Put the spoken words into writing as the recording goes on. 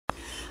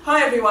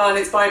Hi everyone,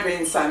 it's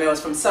Bybreen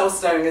from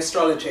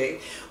Astrology.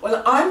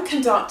 Well, I'm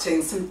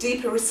conducting some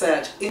deeper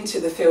research into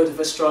the field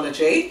of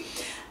astrology,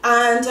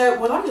 and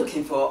what I'm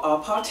looking for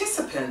are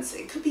participants.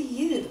 It could be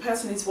you, the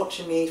person who's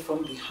watching me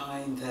from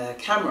behind the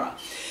camera.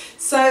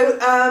 So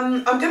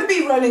I'm going to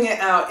be rolling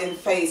it out in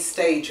phase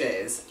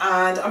stages,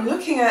 and I'm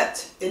looking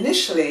at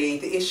initially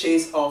the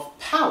issues of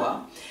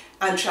power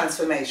and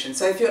transformation.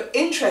 So if you're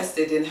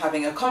interested in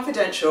having a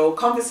confidential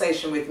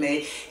conversation with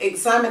me,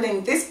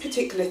 examining this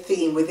particular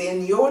theme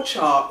within your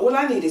chart, all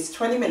I need is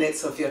 20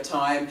 minutes of your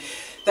time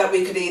that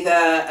we could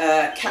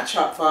either catch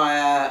up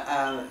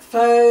via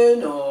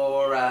phone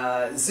or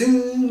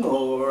Zoom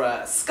or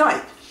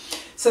Skype,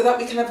 so that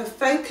we can have a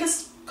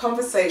focused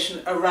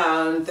conversation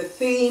around the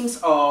themes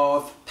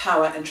of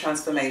power and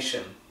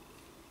transformation.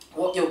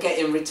 What you'll get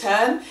in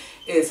return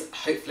is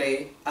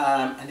hopefully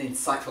an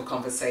insightful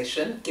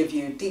conversation, give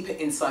you deeper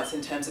insights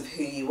in terms of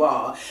who you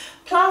are.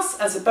 Plus,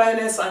 as a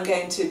bonus, I'm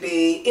going to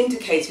be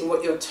indicating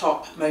what your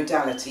top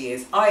modality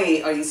is,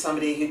 i.e. are you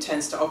somebody who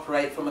tends to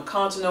operate from a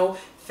cardinal,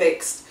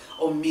 fixed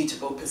or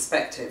mutable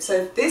perspective. So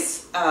if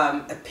this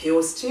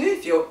appeals to you,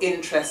 if you're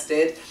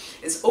interested,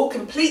 it's all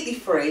completely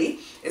free,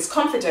 it's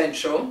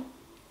confidential.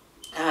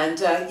 And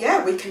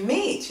yeah, we can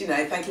meet.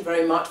 Thank you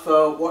very much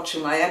for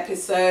watching my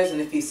episodes,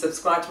 and if you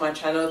subscribe to my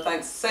channel,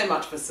 thanks so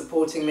much for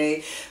supporting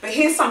me. But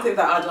here's something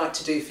that I'd like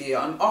to do for you.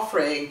 I'm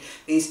offering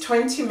these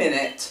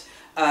 20-minute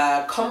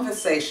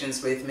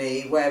conversations with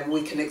me where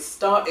we can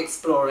start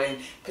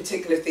exploring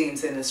particular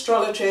themes in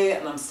astrology,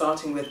 and I'm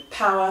starting with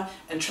power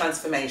and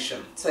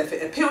transformation. So if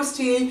it appeals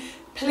to you,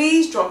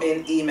 please drop me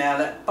an email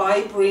at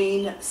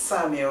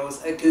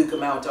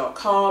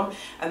bybreensamuels@googlemail.com,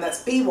 and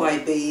that's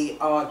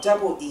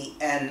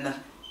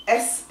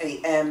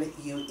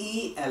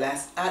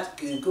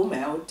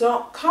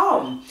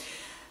BYBREENSAMUELS@googlemail.com.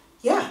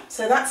 Yeah,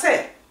 so that's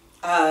it.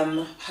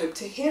 Hope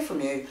to hear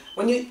from you.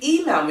 When you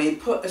email me,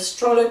 put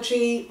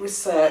astrology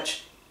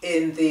research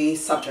in the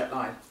subject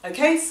line.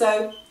 Okay,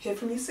 so hear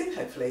from you soon,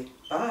 hopefully.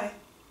 Bye.